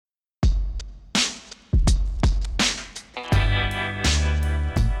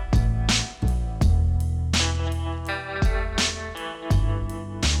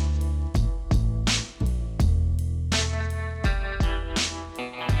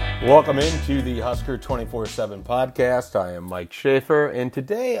Welcome into the Husker 24/7 podcast. I am Mike Schaefer, and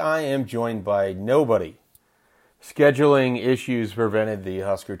today I am joined by nobody. Scheduling issues prevented the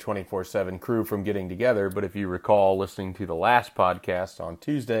Husker 24/7 crew from getting together, but if you recall listening to the last podcast on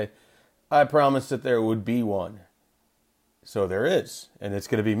Tuesday, I promised that there would be one. So there is, and it's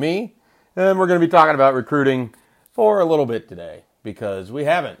going to be me, and we're going to be talking about recruiting for a little bit today, because we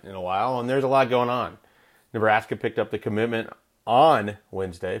haven't in a while, and there's a lot going on. Nebraska picked up the commitment on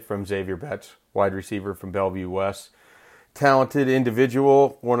Wednesday from Xavier Betts, wide receiver from Bellevue West. Talented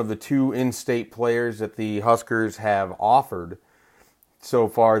individual, one of the two in-state players that the Huskers have offered so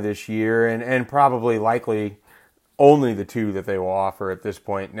far this year, and probably likely only the two that they will offer at this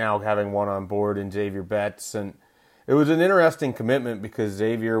point, now having one on board in Xavier Betts. And it was an interesting commitment because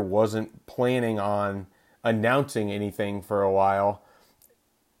Xavier wasn't planning on announcing anything for a while,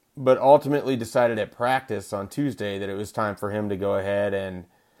 but ultimately decided at practice on Tuesday that it was time for him to go ahead and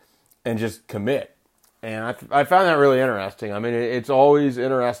just commit. And I found that really interesting. I mean, it's always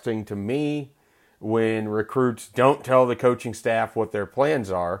interesting to me when recruits don't tell the coaching staff what their plans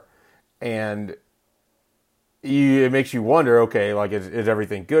are, and it makes you wonder, okay, like, is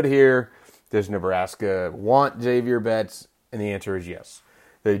everything good here? Does Nebraska want Xavier Betts? And the answer is yes.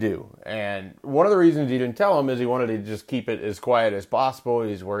 They do. And one of the reasons he didn't tell him is he wanted to just keep it as quiet as possible.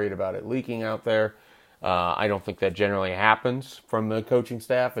 He's worried about it leaking out there. I don't think that generally happens from the coaching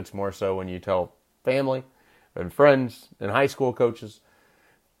staff. It's more so when you tell family and friends and high school coaches.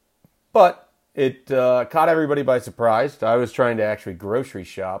 But it caught everybody by surprise. I was trying to actually grocery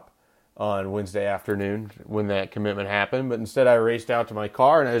shop on Wednesday afternoon when that commitment happened. But instead I raced out to my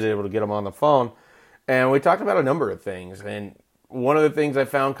car and I was able to get him on the phone. And we talked about a number of things. And one of the things I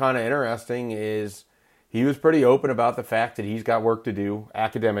found kind of interesting is he was pretty open about the fact that he's got work to do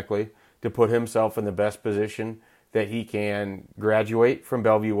academically to put himself in the best position that he can graduate from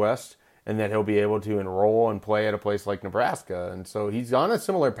Bellevue West and that he'll be able to enroll and play at a place like Nebraska. And so he's on a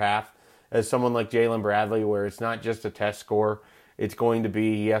similar path as someone like Jalen Bradley, where it's not just a test score. It's going to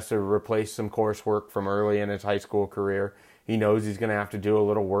be he has to replace some coursework from early in his high school career. He knows he's going to have to do a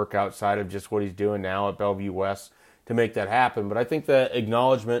little work outside of just what he's doing now at Bellevue West to make that happen. But I think the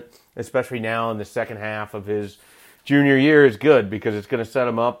acknowledgement, especially now in the second half of his junior year, is good because it's going to set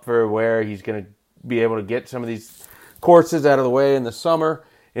him up for where he's going to be able to get some of these courses out of the way in the summer.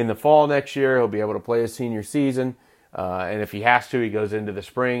 In the fall next year, he'll be able to play his senior season. And if he has to, he goes into the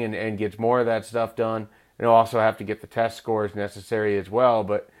spring and gets more of that stuff done. And he'll also have to get the test scores necessary as well.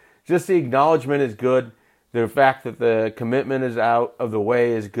 But just the acknowledgement is good. The fact that the commitment is out of the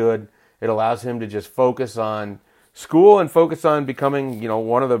way is good. It allows him to just focus on school and focus on becoming,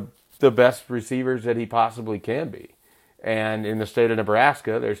 one of the best receivers that he possibly can be. And in the state of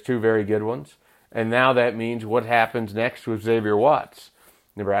Nebraska, there's two very good ones. And now that means what happens next with Xavier Watts.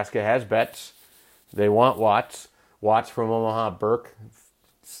 Nebraska has Betts. They want Watts. Watts from Omaha Burke,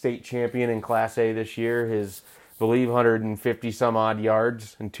 state champion in Class A this year. His, I believe, 150 some odd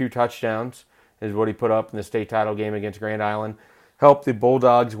yards and 2 touchdowns is what he put up in the state title game against Grand Island. Helped the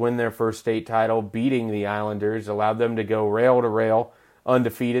Bulldogs win their first state title, beating the Islanders, allowed them to go rail to rail,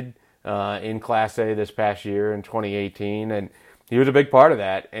 undefeated in Class A this past year in 2018. And he was a big part of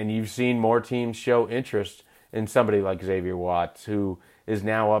that. And you've seen more teams show interest in somebody like Xavier Watts, who is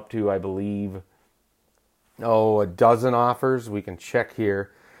now up to, I believe, a dozen offers. We can check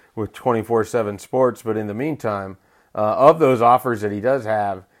here with 24/7 Sports. But in the meantime, of those offers that he does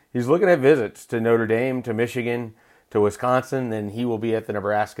have, he's looking at visits to Notre Dame, to Michigan, to Wisconsin. Then he will be at the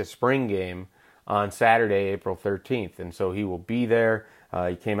Nebraska spring game on Saturday, April 13th. And so he will be there.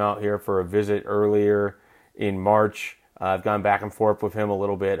 He came out here for a visit earlier in March. I've gone back and forth with him a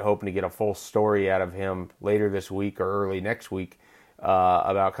little bit, hoping to get a full story out of him later this week or early next week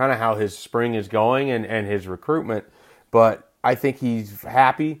about kind of how his spring is going and his recruitment. But I think he's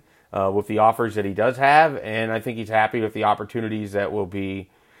happy with the offers that he does have, and I think he's happy with the opportunities that will be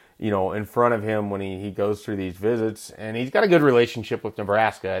in front of him when he goes through these visits. And he's got a good relationship with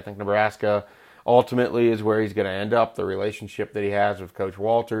Nebraska. I think Nebraska ultimately is where he's going to end up, the relationship that he has with Coach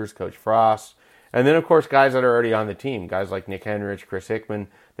Walters, Coach Frost, and then, of course, guys that are already on the team, guys like Nick Henrich, Chris Hickman,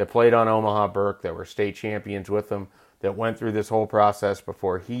 that played on Omaha Burke, that were state champions with him, that went through this whole process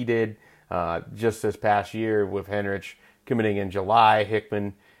before he did. Just this past year with Henrich committing in July,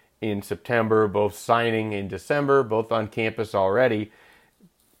 Hickman in September, both signing in December, both on campus already,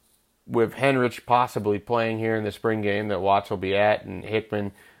 with Henrich possibly playing here in the spring game that Watts will be at, and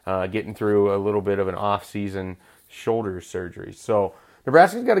Hickman getting through a little bit of an off-season shoulder surgery. So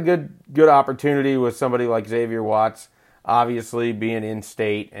Nebraska's got a good opportunity with somebody like Xavier Watts, obviously being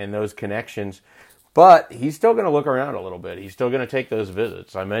in-state and those connections. But he's still going to look around a little bit. He's still going to take those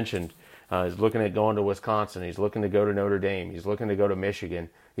visits. I mentioned he's looking at going to Wisconsin. He's looking to go to Notre Dame. He's looking to go to Michigan.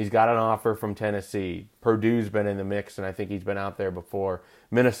 He's got an offer from Tennessee. Purdue's been in the mix, and I think he's been out there before.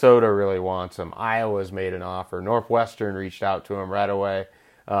 Minnesota really wants him. Iowa's made an offer. Northwestern reached out to him right away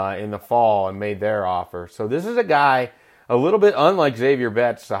in the fall and made their offer. So this is a guy, a little bit unlike Xavier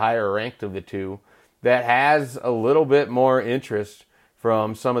Betts, the higher ranked of the two, that has a little bit more interest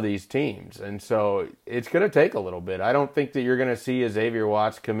from some of these teams. And so it's going to take a little bit. I don't think that you're going to see a Xavier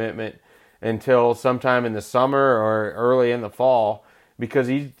Watts commitment until sometime in the summer or early in the fall, because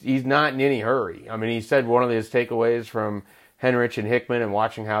he's not in any hurry. I mean, he said one of his takeaways from Henrich and Hickman and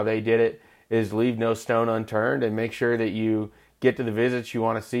watching how they did it is leave no stone unturned and make sure that you get to the visits you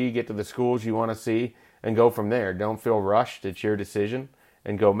want to see, get to the schools you want to see, and go from there. Don't feel rushed. It's your decision,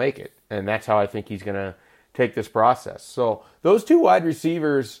 and go make it. And that's how I think he's going to take this process. So those two wide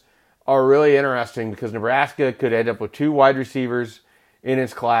receivers are really interesting, because Nebraska could end up with two wide receivers in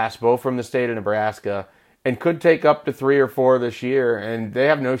its class, both from the state of Nebraska, and could take up to 3 or 4 this year, and they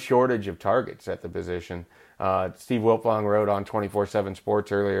have no shortage of targets at the position. Steve Wiltfong wrote on 24/7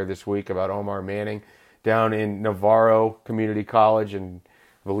 Sports earlier this week about Omar Manning down in Navarro Community College in,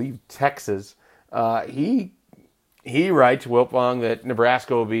 I believe, Texas. He writes, Wiltfong, that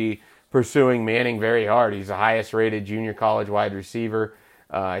Nebraska will be pursuing Manning very hard. He's the highest rated junior college wide receiver.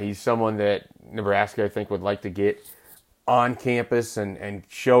 He's someone that Nebraska, I think, would like to get on campus and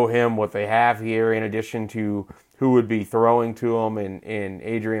show him what they have here, in addition to who would be throwing to him in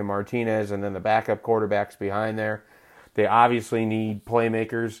Adrian Martinez and then the backup quarterbacks behind there. They obviously need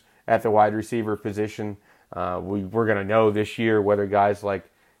playmakers at the wide receiver position. We're going to know this year whether guys like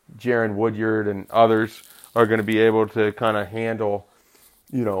Jaron Woodyard and others are going to be able to kind of handle,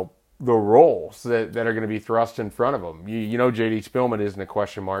 the roles that are going to be thrust in front of them. J.D. Spielman isn't a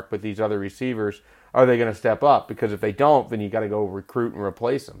question mark, but these other receivers, are they going to step up? Because if they don't, then you got to go recruit and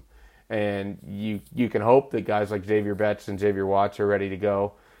replace them. And you can hope that guys like Xavier Betts and Xavier Watts are ready to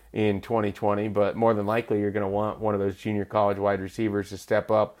go in 2020, but more than likely you're going to want one of those junior college wide receivers to step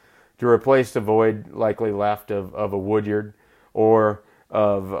up to replace the void likely left of a Woodyard or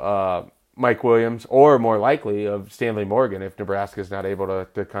of Mike Williams, or more likely of Stanley Morgan, if Nebraska's not able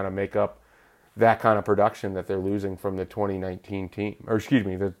to kind of make up that kind of production that they're losing from the 2019 team, or excuse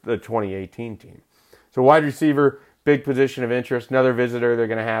me, the 2018 team. So wide receiver, big position of interest. Another visitor they're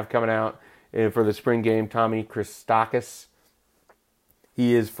going to have coming out for the spring game, Tommy Christakis.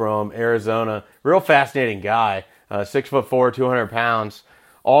 He is from Arizona. Real fascinating guy. 6'4", 200 pounds.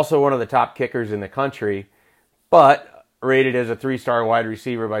 Also one of the top kickers in the country, but rated as a 3-star wide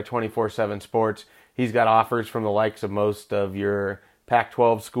receiver by 24/7 Sports. He's got offers from the likes of most of your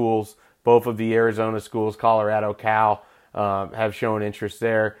Pac-12 schools. Both of the Arizona schools, Colorado, Cal, have shown interest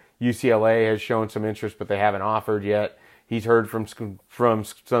there. UCLA has shown some interest, but they haven't offered yet. He's heard from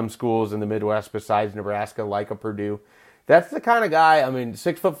some schools in the Midwest besides Nebraska, like a Purdue. That's the kind of guy,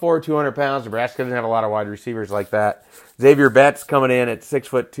 6'4", 200 pounds. Nebraska doesn't have a lot of wide receivers like that. Xavier Betts coming in at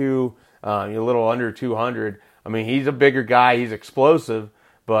 6'2", a little under 200. He's a bigger guy. He's explosive,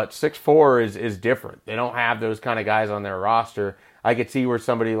 but 6'4" is different. They don't have those kind of guys on their roster. I could see where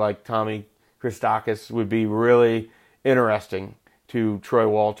somebody like Tommy Christakis would be really interesting to Troy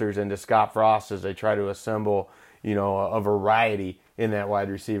Walters and to Scott Frost as they try to assemble, a variety in that wide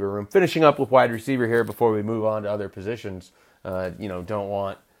receiver room. Finishing up with wide receiver here before we move on to other positions. Don't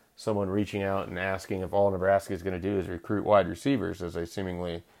want someone reaching out and asking if all Nebraska is going to do is recruit wide receivers, as they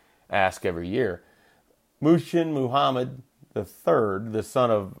seemingly ask every year. Muhsin Muhammad III, the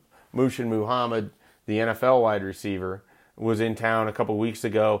son of Muhsin Muhammad, the NFL wide receiver, was in town a couple weeks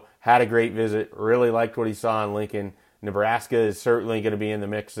ago, had a great visit, really liked what he saw in Lincoln. Nebraska is certainly going to be in the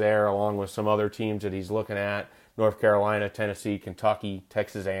mix there, along with some other teams that he's looking at. North Carolina, Tennessee, Kentucky,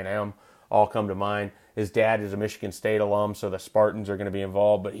 Texas A&M all come to mind. His dad is a Michigan State alum, so the Spartans are going to be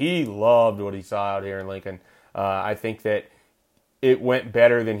involved. But he loved what he saw out here in Lincoln. I think that it went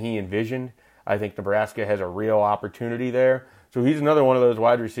better than he envisioned. I think Nebraska has a real opportunity there. So he's another one of those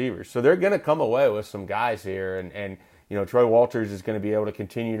wide receivers. So they're going to come away with some guys here. And Troy Walters is going to be able to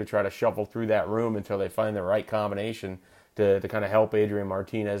continue to try to shuffle through that room until they find the right combination to kind of help Adrian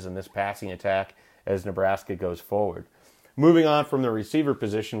Martinez in this passing attack as Nebraska goes forward. Moving on from the receiver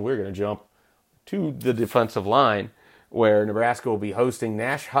position, we're going to jump to the defensive line, where Nebraska will be hosting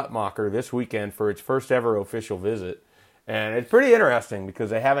Nash Hutmacher this weekend for its first ever official visit. And it's pretty interesting because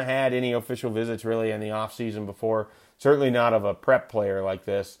they haven't had any official visits really in the offseason before, certainly not of a prep player like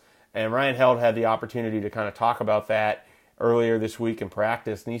this. And Ryan Held had the opportunity to kind of talk about that earlier this week in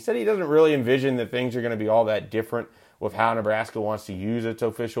practice. And he said he doesn't really envision that things are going to be all that different with how Nebraska wants to use its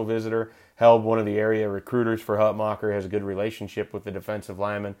official visitor. Held, one of the area recruiters for Hutmacher, has a good relationship with the defensive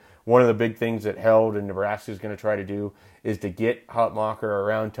lineman. One of the big things that Held and Nebraska is going to try to do is to get Hutmacher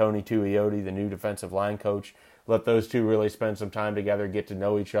around Tony Tuioti, the new defensive line coach. Let those two really spend some time together, get to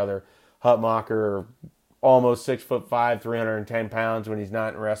know each other. Hutmacher, almost 6'5", 310 pounds when he's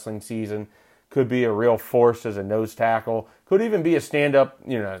not in wrestling season. Could be a real force as a nose tackle. Could even be a stand-up,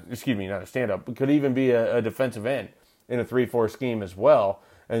 not a stand-up, but could even be a defensive end in a 3-4 scheme as well.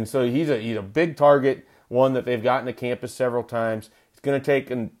 And so he's a big target, one that they've gotten to campus several times. He's going to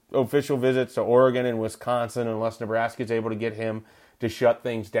take official visits to Oregon and Wisconsin unless Nebraska is able to get him to shut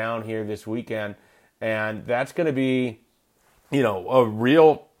things down here this weekend. And that's going to be, a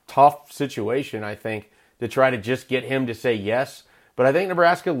real tough situation, I think, to try to just get him to say yes. But I think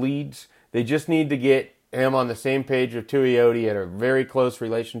Nebraska leads. They just need to get him on the same page with Tuioti, had a very close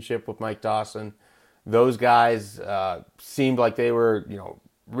relationship with Mike Dawson. Those guys seemed like they were,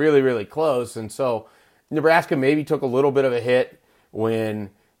 really, really close. And so Nebraska maybe took a little bit of a hit when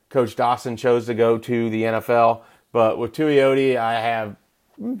Coach Dawson chose to go to the NFL. But with Tuioti, I have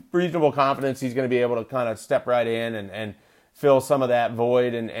reasonable confidence he's going to be able to kind of step right in and fill some of that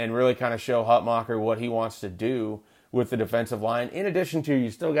void and really kind of show Hutmacher what he wants to do with the defensive line. In addition to, you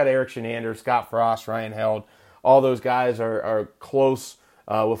still got Erik Chinander, Scott Frost, Ryan Held. All those guys are close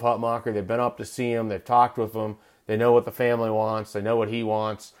with Hutmacher. They've been up to see him. They've talked with him. They know what the family wants. They know what he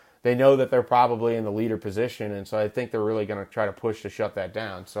wants. They know that they're probably in the leader position, and so I think they're really going to try to push to shut that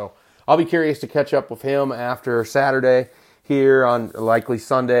down. So I'll be curious to catch up with him after Saturday here on likely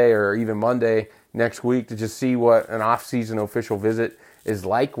Sunday or even Monday next week to just see what an off-season official visit is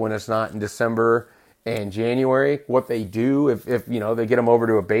like when it's not in December and January, what they do if they get them over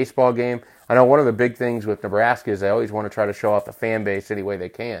to a baseball game. I know one of the big things with Nebraska is they always want to try to show off the fan base any way they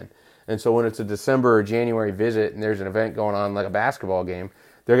can. And so when it's a December or January visit and there's an event going on like a basketball game,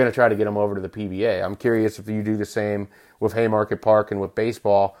 they're going to try to get them over to the PBA. I'm curious if you do the same with Haymarket Park and with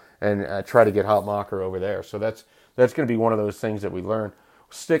baseball and try to get Hutmacher over there. So that's going to be one of those things that we learn.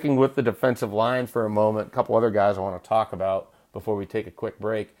 Sticking with the defensive line for a moment, a couple other guys I want to talk about before we take a quick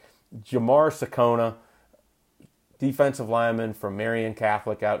break. Jamar Sakona, defensive lineman from Marian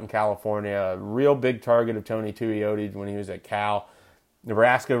Catholic out in California, a real big target of Tony Tuioti when he was at Cal.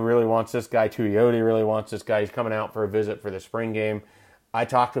 Nebraska really wants this guy. Tuioti really wants this guy. He's coming out for a visit for the spring game. I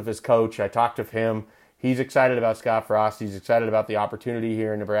talked with his coach. I talked with him. He's excited about Scott Frost. He's excited about the opportunity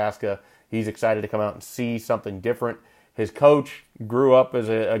here in Nebraska. He's excited to come out and see something different. His coach grew up as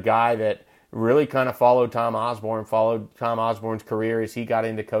a guy that really kind of followed Tom Osborne's career as he got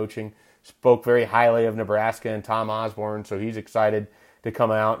into coaching, spoke very highly of Nebraska and Tom Osborne, so he's excited to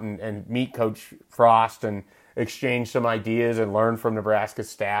come out and meet Coach Frost and exchange some ideas and learn from Nebraska's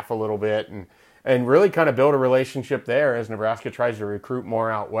staff a little bit and really kind of build a relationship there as Nebraska tries to recruit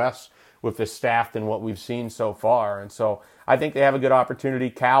more out west with the staff than what we've seen so far. And so I think they have a good opportunity.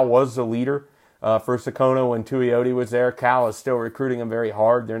 Cal was the leader for Sakona when Tuioti was there. Cal is still recruiting him very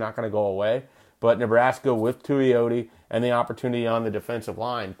hard. They're not going to go away. But Nebraska with Tuioti and the opportunity on the defensive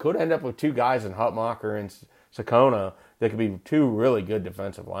line could end up with two guys in Hutmacher and Sakona that could be two really good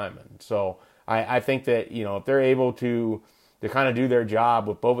defensive linemen. So I think that, if they're able to kind of do their job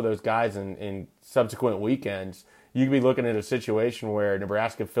with both of those guys in subsequent weekends, you could be looking at a situation where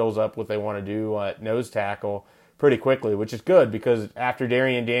Nebraska fills up what they want to do at nose tackle pretty quickly, which is good because after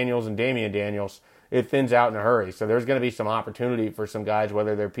Darian Daniels and Damian Daniels, it thins out in a hurry. So there's going to be some opportunity for some guys,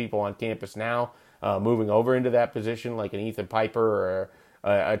 whether they're people on campus now, moving over into that position, like an Ethan Piper or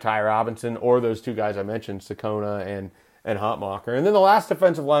a Ty Robinson, or those two guys I mentioned, Sakona and Hutmacher. And then the last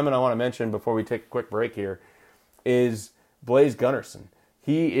defensive lineman I want to mention before we take a quick break here is Blaise Gunnerson.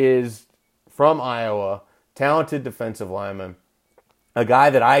 He is from Iowa, talented defensive lineman, a guy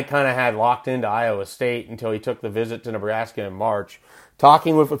that I kind of had locked into Iowa State until he took the visit to Nebraska in March.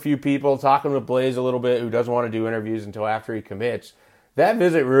 Talking with a few people, talking with Blaise a little bit, who doesn't want to do interviews until after he commits. That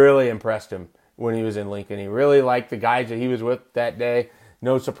visit really impressed him when he was in Lincoln. He really liked the guys that he was with that day.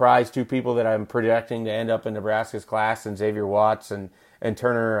 No surprise, two people that I'm projecting to end up in Nebraska's class, and Xavier Watts and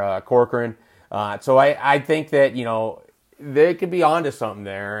Turner Corcoran. So I think that, they could be onto something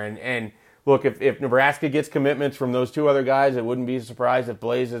there. And look, if Nebraska gets commitments from those two other guys, it wouldn't be a surprise if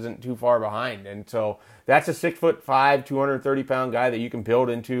Blaise isn't too far behind. And so that's a 6'5", 230-pound guy that you can build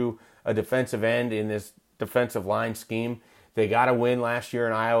into a defensive end in this defensive line scheme. They got a win last year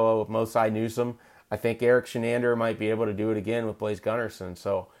in Iowa with Mosai Newsome. I think Erik Chinander might be able to do it again with Blaise Gunnerson.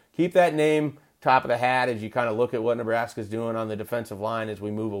 So keep that name top of the hat as you kind of look at what Nebraska's doing on the defensive line as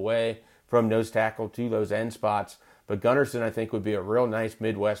we move away from nose tackle to those end spots. But Gunnerson, I think, would be a real nice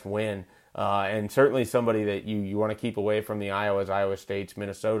Midwest win and certainly somebody that you want to keep away from the Iowas, Iowa States,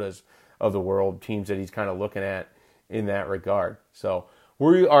 Minnesotas of the world, teams that he's kind of looking at in that regard. So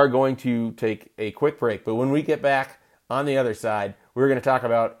we are going to take a quick break, but when we get back on the other side, we're going to talk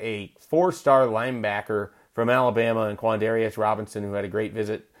about a 4-star linebacker from Alabama and Quandarius Robinson, who had a great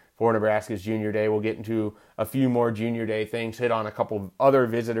visit for Nebraska's Junior Day. We'll get into a few more Junior Day things, hit on a couple of other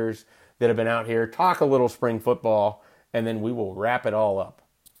visitors that have been out here, talk a little spring football, and then we will wrap it all up.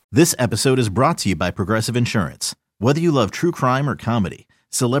 This episode is brought to you by Progressive Insurance. Whether you love true crime or comedy,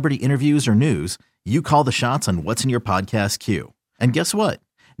 celebrity interviews or news, you call the shots on what's in your podcast queue. And guess what?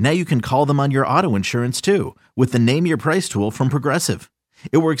 Now you can call them on your auto insurance too with the Name Your Price tool from Progressive.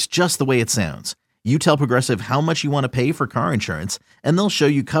 It works just the way it sounds. You tell Progressive how much you want to pay for car insurance, and they'll show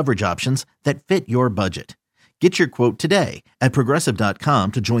you coverage options that fit your budget. Get your quote today at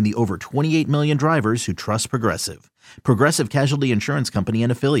Progressive.com to join the over 28 million drivers who trust Progressive. Progressive Casualty Insurance Company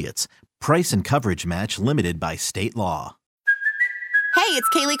and Affiliates. Price and coverage match limited by state law. Hey, it's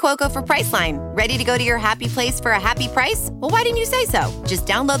Kaylee Cuoco for Priceline. Ready to go to your happy place for a happy price? Well, why didn't you say so? Just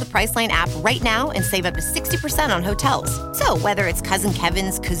download the Priceline app right now and save up to 60% on hotels. So whether it's Cousin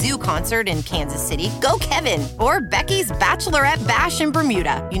Kevin's Kazoo Concert in Kansas City, go Kevin, or Becky's Bachelorette Bash in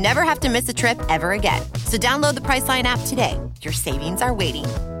Bermuda, you never have to miss a trip ever again. So download the Priceline app today. Your savings are waiting.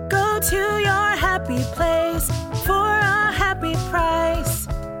 Go to your happy place for a happy price.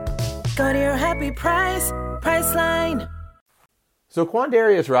 Go to your happy price, Priceline. So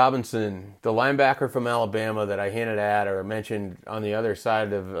Quandarius Robinson, the linebacker from Alabama that I hinted at or mentioned on the other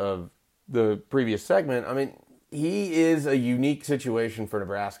side of the previous segment, I mean, he is a unique situation for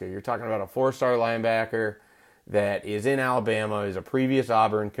Nebraska. You're talking about a 4-star linebacker that is in Alabama, is a previous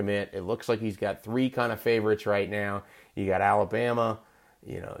Auburn commit. It looks like he's got 3 kind of favorites right now. You got Alabama,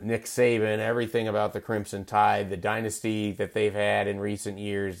 Nick Saban, everything about the Crimson Tide, the dynasty that they've had in recent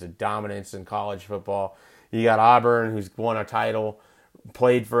years, the dominance in college football. You got Auburn, who's won a title,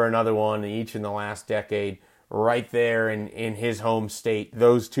 played for another one, each in the last decade, right there in his home state,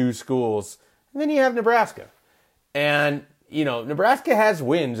 those 2 schools. And then you have Nebraska. And, Nebraska has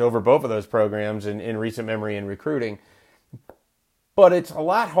wins over both of those programs in recent memory in recruiting. But it's a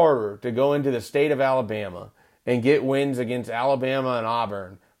lot harder to go into the state of Alabama and get wins against Alabama and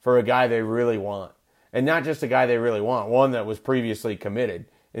Auburn for a guy they really want. And not just a guy they really want, one that was previously committed,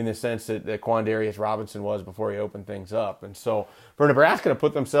 in the sense that Quandarius Robinson was before he opened things up. And so for Nebraska to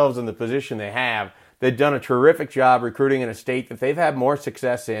put themselves in the position they have, they've done a terrific job recruiting in a state that they've had more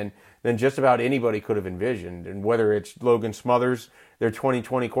success in than just about anybody could have envisioned. And whether it's Logan Smothers, their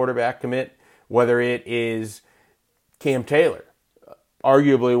 2020 quarterback commit, whether it is Cam Taylor,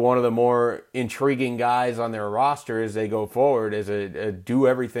 arguably one of the more intriguing guys on their roster as they go forward as a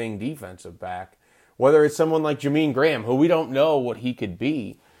do-everything defensive back, whether it's someone like Jamean Graham, who we don't know what he could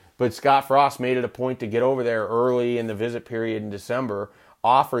be, but Scott Frost made it a point to get over there early in the visit period in December,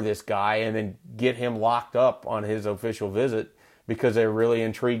 offer this guy, and then get him locked up on his official visit because they're really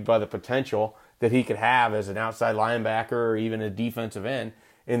intrigued by the potential that he could have as an outside linebacker or even a defensive end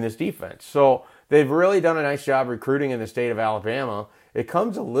in this defense. So they've really done a nice job recruiting in the state of Alabama. It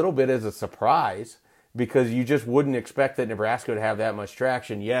comes a little bit as a surprise because you just wouldn't expect that Nebraska would have that much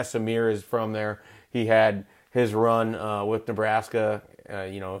traction. Yes, Amir is from there. He had his run with Nebraska,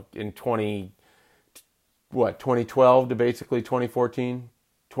 in 2012 to basically 2014,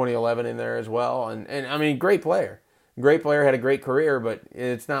 2011 in there as well. And I mean, great player. Great player, had a great career, but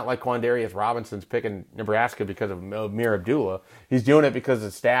it's not like Quandarius Robinson's picking Nebraska because of Amir Abdullah. He's doing it because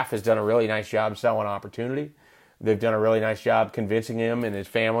the staff has done a really nice job selling opportunity. They've done a really nice job convincing him and his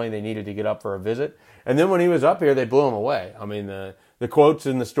family they needed to get up for a visit. And then when he was up here, they blew him away. I mean, the quotes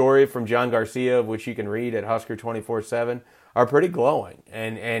in the story from John Garcia, of which you can read at Husker 24/7, are pretty glowing.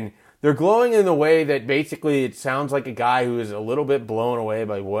 And they're glowing in the way that basically it sounds like a guy who is a little bit blown away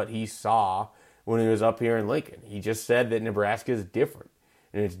by what he saw when he was up here in Lincoln. He just said that Nebraska is different,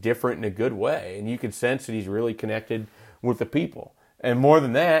 and it's different in a good way. And you can sense that he's really connected with the people. And more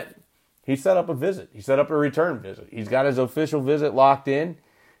than that, he set up a visit. He set up a return visit. He's got his official visit locked in.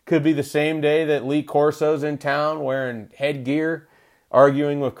 Could be the same day that Lee Corso's in town wearing headgear,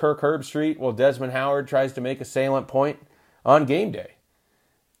 arguing with Kirk Herbstreit while Desmond Howard tries to make a salient point on game day.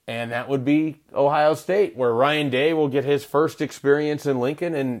 And that would be Ohio State, where Ryan Day will get his first experience in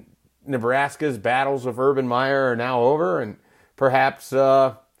Lincoln, and Nebraska's battles with Urban Meyer are now over, and perhaps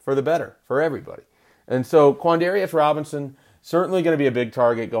for the better for everybody. And so Quandarius Robinson, certainly going to be a big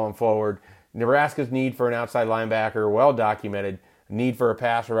target going forward. Nebraska's need for an outside linebacker, well documented. Need for a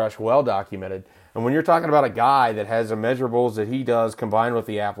pass rush, well documented. And when you're talking about a guy that has the measurables that he does combined with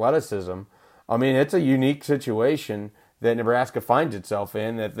the athleticism, I mean, it's a unique situation that Nebraska finds itself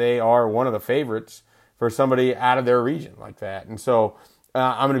in, that they are one of the favorites for somebody out of their region like that. And so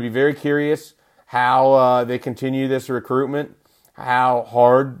I'm going to be very curious how they continue this recruitment, how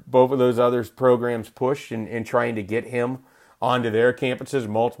hard both of those other programs push in trying to get him onto their campuses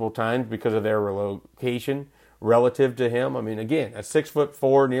multiple times because of their relocation relative to him. I mean, again, a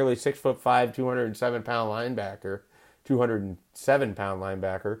 6'4", nearly 6'5", 207-pound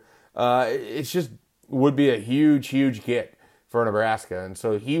linebacker. It's just would be a huge get for Nebraska. And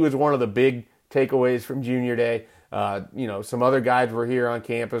so he was one of the big takeaways from junior day. Some other guys were here on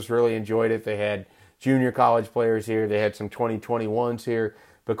campus, really enjoyed it. They had junior college players here. They had some 2021s here.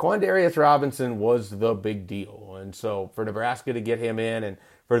 But Quandarius Robinson was the big deal. And so for Nebraska to get him in and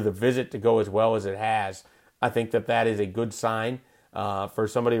for the visit to go as well as it has, I think that is a good sign for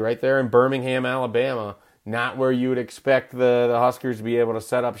somebody right there in Birmingham, Alabama, not where you would expect the Huskers to be able to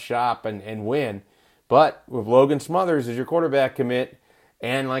set up shop and win. But with Logan Smothers as your quarterback commit,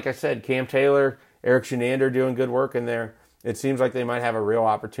 and like I said, Cam Taylor, Eric Shenander doing good work in there, it seems like they might have a real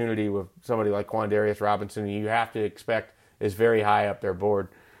opportunity with somebody like Quandarius Robinson, who you have to expect is very high up their board.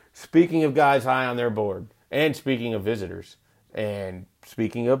 Speaking of guys high on their board, and speaking of visitors, and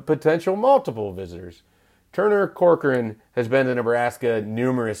speaking of potential multiple visitors, Turner Corcoran has been to Nebraska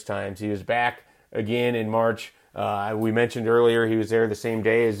numerous times. He was back again in March. We mentioned earlier he was there the same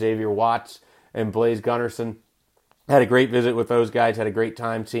day as Xavier Watts and Blaise Gunnerson. Had a great visit with those guys, had a great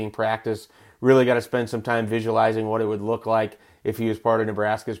time seeing practice. Really got to spend some time visualizing what it would look like if he was part of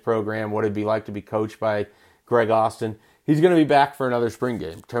Nebraska's program, what it'd be like to be coached by Greg Austin. He's going to be back for another spring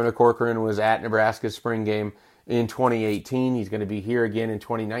game. Turner Corcoran was at Nebraska's spring game in 2018. He's going to be here again in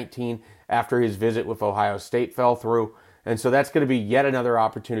 2019 after his visit with Ohio State fell through. And so that's going to be yet another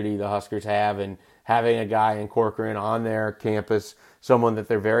opportunity the Huskers have in having a guy in Corcoran on their campus, someone that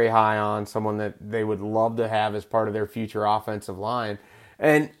they're very high on, someone that they would love to have as part of their future offensive line.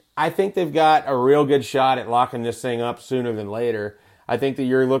 And I think they've got a real good shot at locking this thing up sooner than later. I think that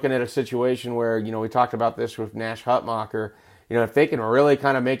you're looking at a situation where, we talked about this with Nash Hutmacher, if they can really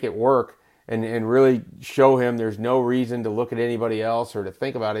kind of make it work and really show him there's no reason to look at anybody else or to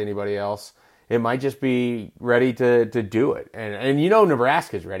think about anybody else, it might just be ready to do it. And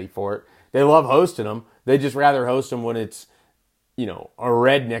Nebraska's ready for it. They love hosting them. They just rather host them when it's, a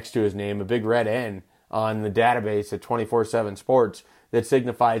red next to his name, a big red N on the database at 24/7 Sports that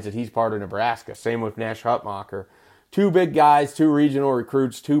signifies that he's part of Nebraska. Same with Nash Hutmacher. Two big guys, two regional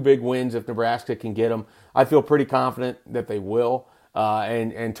recruits, two big wins if Nebraska can get them. I feel pretty confident that they will.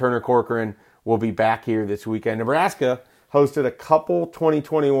 And Turner Corcoran will be back here this weekend. Nebraska hosted a couple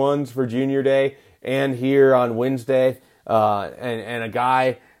 2021s for Junior Day and here on Wednesday. And a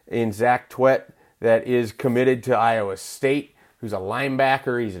guy in Zach Twett that is committed to Iowa State, who's a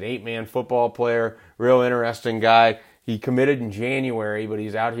linebacker. He's an 8-man football player, real interesting guy. He committed in January, but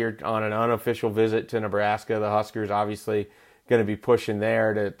he's out here on an unofficial visit to Nebraska. The Huskers obviously going to be pushing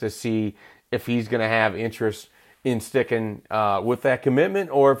there to see if he's going to have interest in sticking with that commitment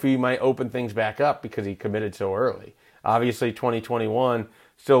or if he might open things back up because he committed so early. Obviously, 2021,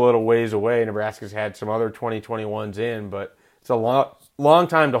 still a little ways away. Nebraska's had some other 2021s in, but it's a long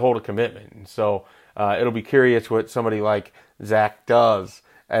time to hold a commitment. And so it'll be curious what somebody like Zach does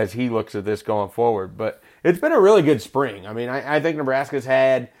as he looks at this going forward. But it's been a really good spring. I mean, I think Nebraska's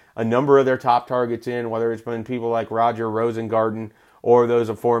had a number of their top targets in, whether it's been people like Roger Rosengarten or those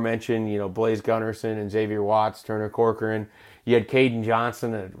aforementioned, Blaise Gunnerson and Xavier Watts, Turner Corcoran. You had Caden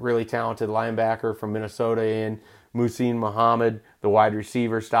Johnson, a really talented linebacker from Minnesota in. Muhsin Muhammad, the wide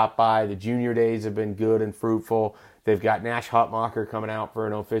receiver, stopped by. The junior days have been good and fruitful. They've got Nash Hutmacher coming out for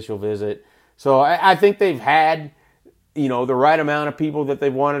an official visit. So I think they've had, the right amount of people that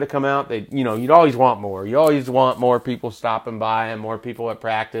they've wanted to come out. They, you'd always want more. You always want more people stopping by and more people at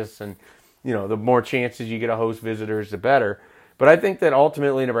practice. And, the more chances you get to host visitors, the better. But I think that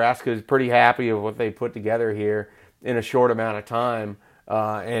ultimately Nebraska is pretty happy with what they put together here in a short amount of time.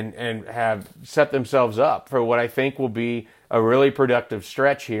 And have set themselves up for what I think will be a really productive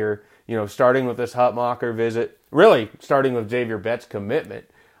stretch here, starting with this Hutmacher visit, really starting with Xavier Bett's commitment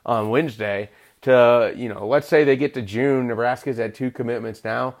on Wednesday to, let's say they get to June. Nebraska's had 2 commitments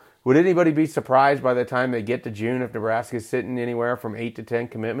now. Would anybody be surprised by the time they get to June if Nebraska's sitting anywhere from 8 to 10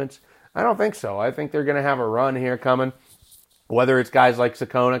 commitments? I don't think so. I think they're going to have a run here coming, whether it's guys like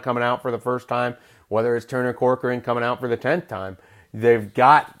Sakona coming out for the first time, whether it's Turner Corcoran coming out for the 10th time. They've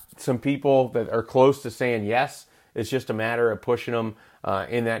got some people that are close to saying yes. It's just a matter of pushing them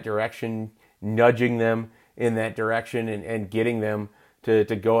in that direction, nudging them in that direction, and getting them to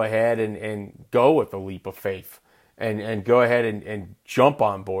go ahead and go with the leap of faith and go ahead and jump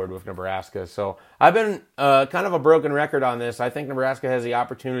on board with Nebraska. So I've been kind of a broken record on this. I think Nebraska has the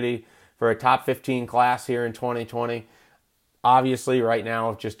opportunity for a top 15 class here in 2020. Obviously, right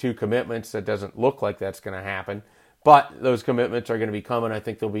now, with just 2 commitments, that doesn't look like that's going to happen. But those commitments are going to be coming. I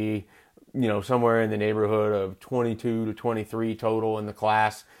think they'll be, somewhere in the neighborhood of 22 to 23 total in the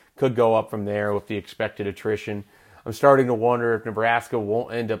class. Could go up from there with the expected attrition. I'm starting to wonder if Nebraska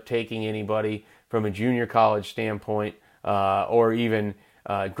won't end up taking anybody from a junior college standpoint or even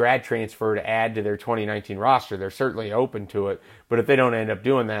grad transfer to add to their 2019 roster. They're certainly open to it, but if they don't end up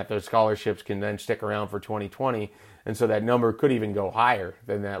doing that, those scholarships can then stick around for 2020, and so that number could even go higher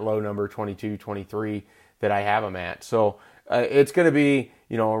than that low number 22, 23 that I have them at. So it's going to be,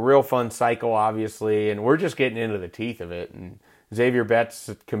 a real fun cycle, obviously, and we're just getting into the teeth of it. And Xavier Betts'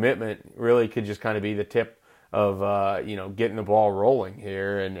 commitment really could just kind of be the tip of, getting the ball rolling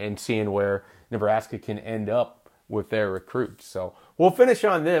here and seeing where Nebraska can end up with their recruits. So we'll finish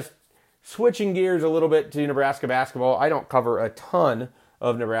on this. Switching gears a little bit to Nebraska basketball. I don't cover a ton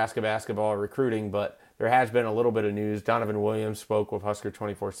of Nebraska basketball recruiting, but there has been a little bit of news. Donovan Williams spoke with Husker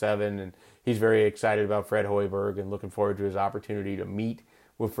 24/7, and he's very excited about Fred Hoiberg and looking forward to his opportunity to meet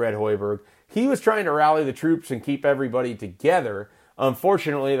with Fred Hoiberg. He was trying to rally the troops and keep everybody together.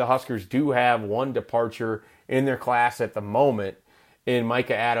 Unfortunately, the Huskers do have one departure in their class at the moment in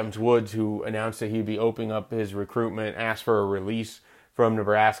Micah Adams-Woods, who announced that he'd be opening up his recruitment, asked for a release from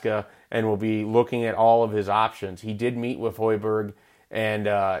Nebraska, and will be looking at all of his options. He did meet with Hoiberg and,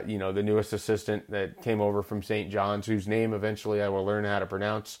 the newest assistant that came over from St. John's, whose name eventually I will learn how to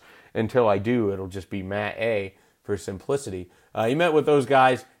pronounce. Until I do, it'll just be Matt A. for simplicity. He met with those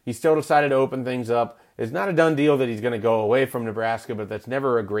guys. He still decided to open things up. It's not a done deal that he's going to go away from Nebraska, but that's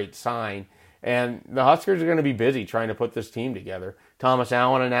never a great sign. And the Huskers are going to be busy trying to put this team together. Thomas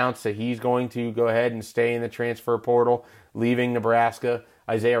Allen announced that he's going to go ahead and stay in the transfer portal, leaving Nebraska.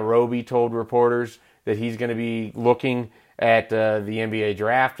 Isaiah Roby told reporters that he's going to be looking at the NBA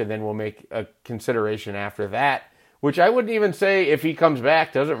draft, and then we'll make a consideration after that, which I wouldn't even say, if he comes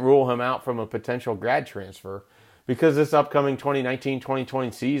back, doesn't rule him out from a potential grad transfer, because this upcoming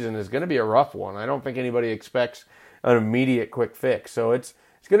 2019-2020 season is going to be a rough one. I don't think anybody expects an immediate quick fix. So it's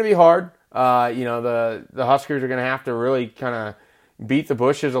going to be hard. The Huskers are going to have to really kind of beat the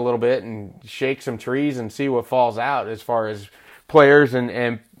bushes a little bit and shake some trees and see what falls out as far as players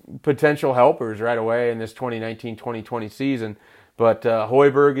and potential helpers right away in this 2019-2020 season. But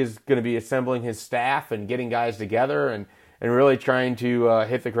Hoiberg is going to be assembling his staff and getting guys together and really trying to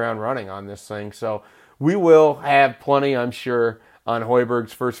hit the ground running on this thing. So we will have plenty, I'm sure, on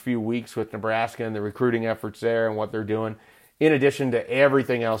Hoiberg's first few weeks with Nebraska and the recruiting efforts there and what they're doing, in addition to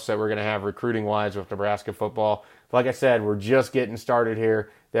everything else that we're going to have recruiting-wise with Nebraska football. Like I said, we're just getting started here.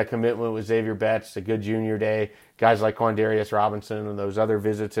 That commitment with Xavier Betts, a good junior day, guys like Quandarius Robinson and those other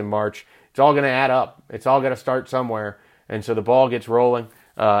visits in March, it's all going to add up. It's all going to start somewhere. And so the ball gets rolling.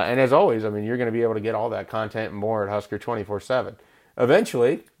 And as always, you're going to be able to get all that content and more at Husker 24/7.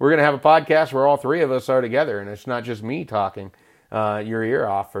 Eventually, we're going to have a podcast where all three of us are together, and it's not just me talking your ear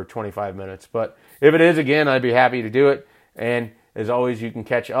off for 25 minutes. But if it is, again, I'd be happy to do it. And as always, you can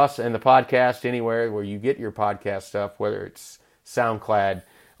catch us and the podcast anywhere where you get your podcast stuff, whether it's SoundCloud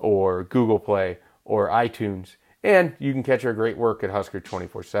or Google Play or iTunes. And you can catch our great work at Husker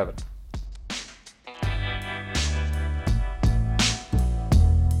 24/7.